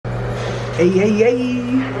Hey.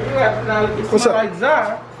 What's up? Like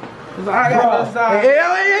Zah. I got Zah.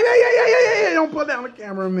 Hey, don't pull down the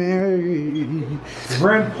camera, man.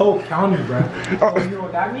 Brent Polk County, bro. Oh. You know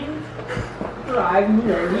what that means?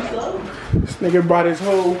 This nigga brought his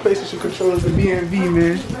whole PlayStation controllers to BNB,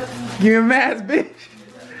 man. Give me a mask, bitch.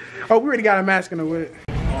 Oh, we already got a mask in the whip.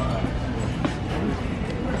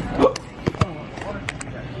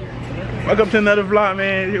 Welcome to another vlog,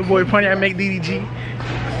 man. Your boy Pontiac Make DDG.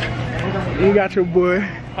 You got your boy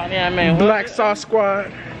Black Sauce Squad.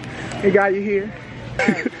 They got you here.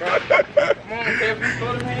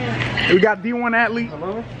 We got D1 athlete.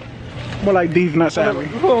 More like D's nuts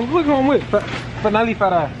athlete. Look on with Finale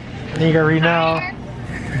Farah. Then you got Renal.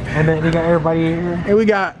 And then you got everybody here. And we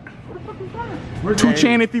got 2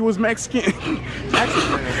 Chainz if he was Mexican. That's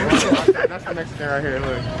the Mexican right here,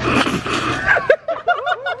 look.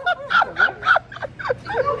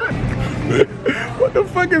 What the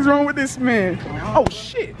fuck is wrong with this man? Oh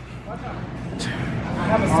shit. I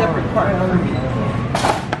have a separate part.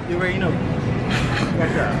 You already know.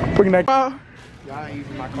 Bring that. Y'all ain't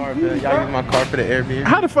using my car, y'all using my car for the Airbnb.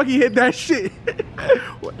 How the fuck he hit that shit?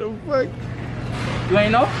 What the fuck? You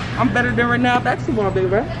ain't know? I'm better than Renal basketball, baby,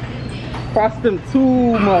 bro. Cost them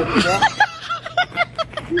too much, bro.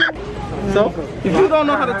 So, if you don't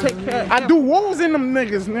know how to take care of I do wounds in them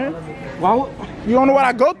niggas, man. Why? You don't know what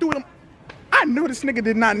I go through with them. I knew this nigga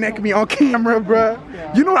did not neck me on camera, bruh.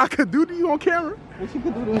 You know what I could do to you on camera? What you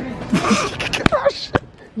could do to me?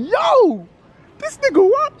 Yo! This nigga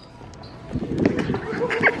what?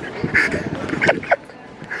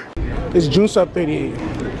 It's Juice Up 38.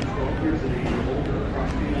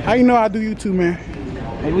 How you know I do YouTube, man?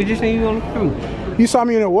 Hey, we just seen you on the crew. You saw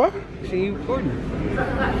me in a what? We seen you recording.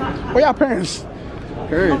 Where y'all parents?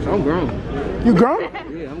 Parents, I'm grown. You grown?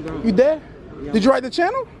 Yeah, I'm grown. You dead? Did you write the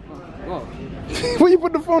channel? What? Where you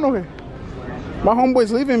put the phone over? My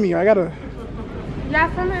homeboy's leaving me. I gotta. Y'all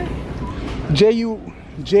from here? June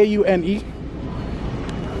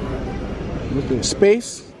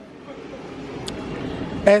space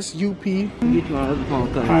SUP. Get you on other phone,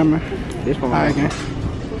 cuz. Alright, man. This phone. Alright, gang.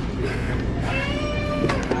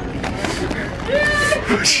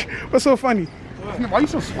 What's so funny? Why you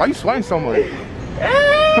sweating so much?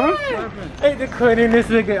 Huh? Hey, the queen in this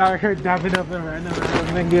nigga out here dapping up him right now.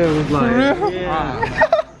 This nigga was like,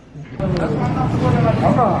 yeah. I'm not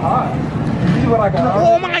hot. You see what I got?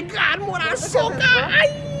 Oh my god, Mora Soka!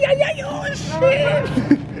 Oh shit!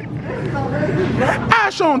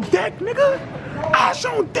 Ash on deck, nigga! Ash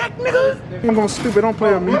on deck, nigga! I'm going stupid, don't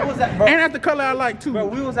play with me. was that, bro? And at the color I like too. Bro,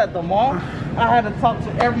 we was at the mall. I had to talk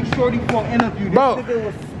to every shorty for an interview. This Bro. nigga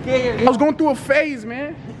was scared. I was going through a phase,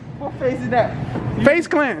 man. What face is that? Face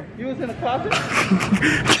Clan. You was in the closet?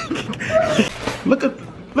 Look at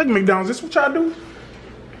McDonald's. This what y'all do?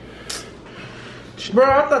 Bro,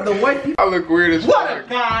 I thought the white people. I look weird as What fuck. up,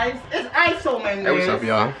 guys? It's ISO, man. Hey, what's up,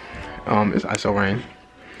 y'all? It's ISO Rain.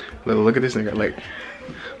 Look at this nigga, like,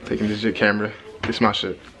 taking this shit camera. This my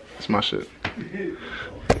shit. It's my shit.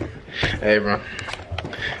 Hey, bro.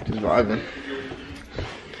 Just vibing.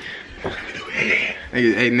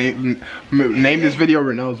 Hey, name this video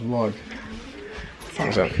Renal's vlog.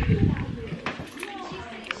 What's up?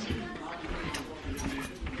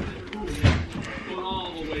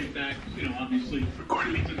 All the way back, you know, obviously,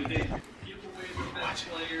 recording to the day. Give away the best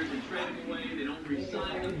players and trade them away, they don't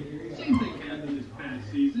re-sign them. Same thing happened this past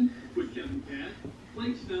season with Kevin Cash.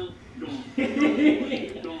 Blake Snell, gone.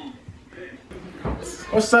 Gone.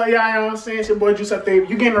 What's up, y'all? You know what I'm saying? It's your boy Juice Up there.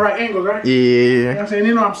 You getting the right angle, right? You know Yeah. what I'm saying?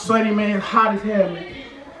 You know I'm sweaty, man. Hot as hell, man. You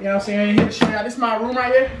know what I'm saying? Here to show y'all. This is my room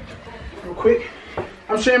right here. Real quick.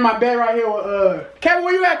 I'm sharing my bed right here with, Kevin,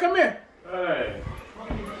 where you at? Come here. Hey.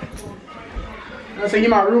 You know what I'm saying? You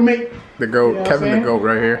my roommate. The GOAT. You know what Kevin I'm the GOAT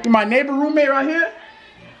right here. You my neighbor roommate right here.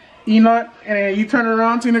 Enoch. And then you turn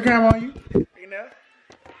around, turn the camera on you. You know?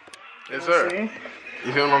 Yes, You know what I'm sir. saying?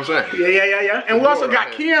 You feel what I'm saying? Yeah. And we also got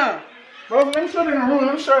Right Keon. Bro, let me show you in the room.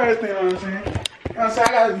 Let me show you everything, you know what I'm saying? You know what I'm saying?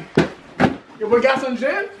 I got, your boy got some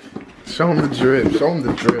gin? Show him the drip. Show him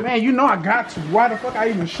the drip. Man, you know I got to. Why the fuck I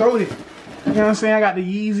even showed it? You know what I'm saying? I got the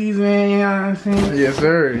Yeezys, man. You know what I'm saying? Yes,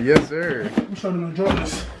 sir. Yes, sir. Let me show them the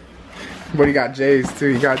Jordans. But he got J's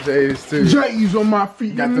too. He got J's too. J's on my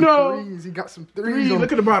feet. He got you the know. threes. He got some Three. threes on.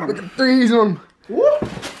 Look at the bottom. Look at the threes on him. Whoop.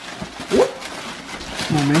 Whoop.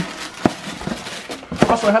 Come on, man.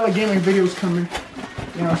 Also, hella gaming videos coming.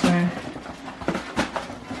 You know what I'm saying?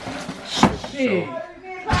 Shit.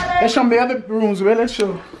 Let's show me the other rooms, man. Let's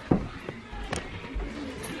show.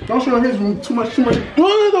 Don't show his room too much.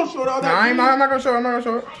 Don't show all that. I'm not gonna show it. I'm not gonna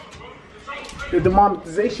show it. The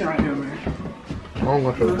demonetization right here, man. I'm gonna You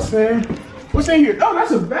know show what I'm it. saying? What's in here? Oh,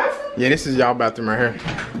 that's a bathroom? Yeah, this is y'all bathroom right here.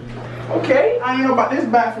 Okay, I ain't know about this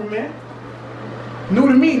bathroom, man. New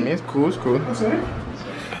to me. I mean, it's cool, it's cool. What's in it?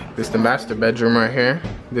 This is the master bedroom right here.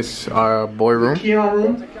 This is our boy room. Keon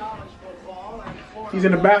room. He's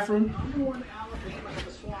in the bathroom.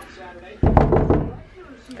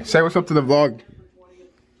 Say what's up to the vlog.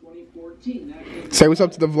 Say what's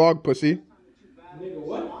up to the vlog, pussy.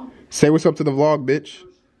 Say what's up to the vlog, bitch.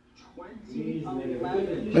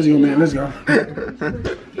 Let's go, man. Let's go.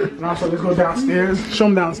 And also, let's go downstairs. Show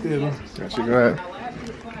them downstairs, man. Got you, go ahead.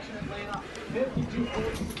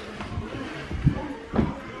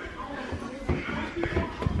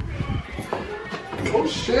 Oh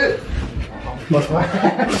shit!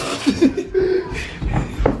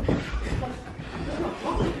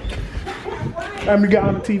 And we got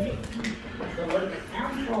on the TV.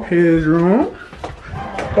 His room.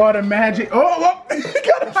 All the magic. Oh!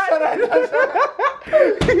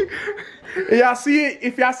 Y'all see it?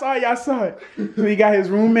 If y'all saw it, y'all saw it. So he got his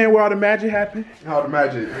room, man, where all the magic happened. How the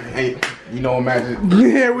magic? Hey, you know what magic?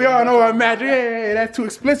 Yeah, we all know what magic. Hey, that's too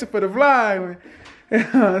explicit for the vlog, man. You know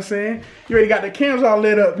what I'm saying? You already got the cameras all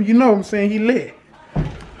lit up. You know what I'm saying? He lit. You know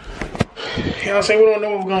what I'm saying? We don't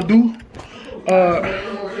know what we're gonna do.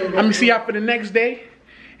 I'm gonna see y'all for the next day.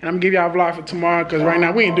 And I'm gonna give y'all a vlog for tomorrow, because right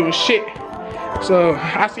now we ain't doing shit. So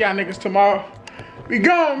I'll see y'all niggas tomorrow. We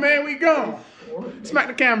gone, man. We gone. Smack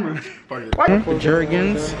the camera.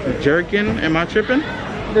 Jergens. Jerkin, am I tripping?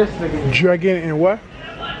 Jerkin and what?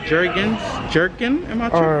 Jergens. Jerkin, am I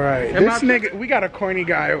tripping? Alright. This nigga, we got a corny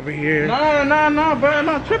guy over here. No, bro, am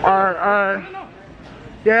I tripping? Alright.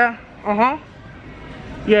 Yeah.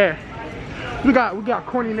 Yeah. We got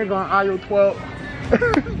corny nigga on IO 12.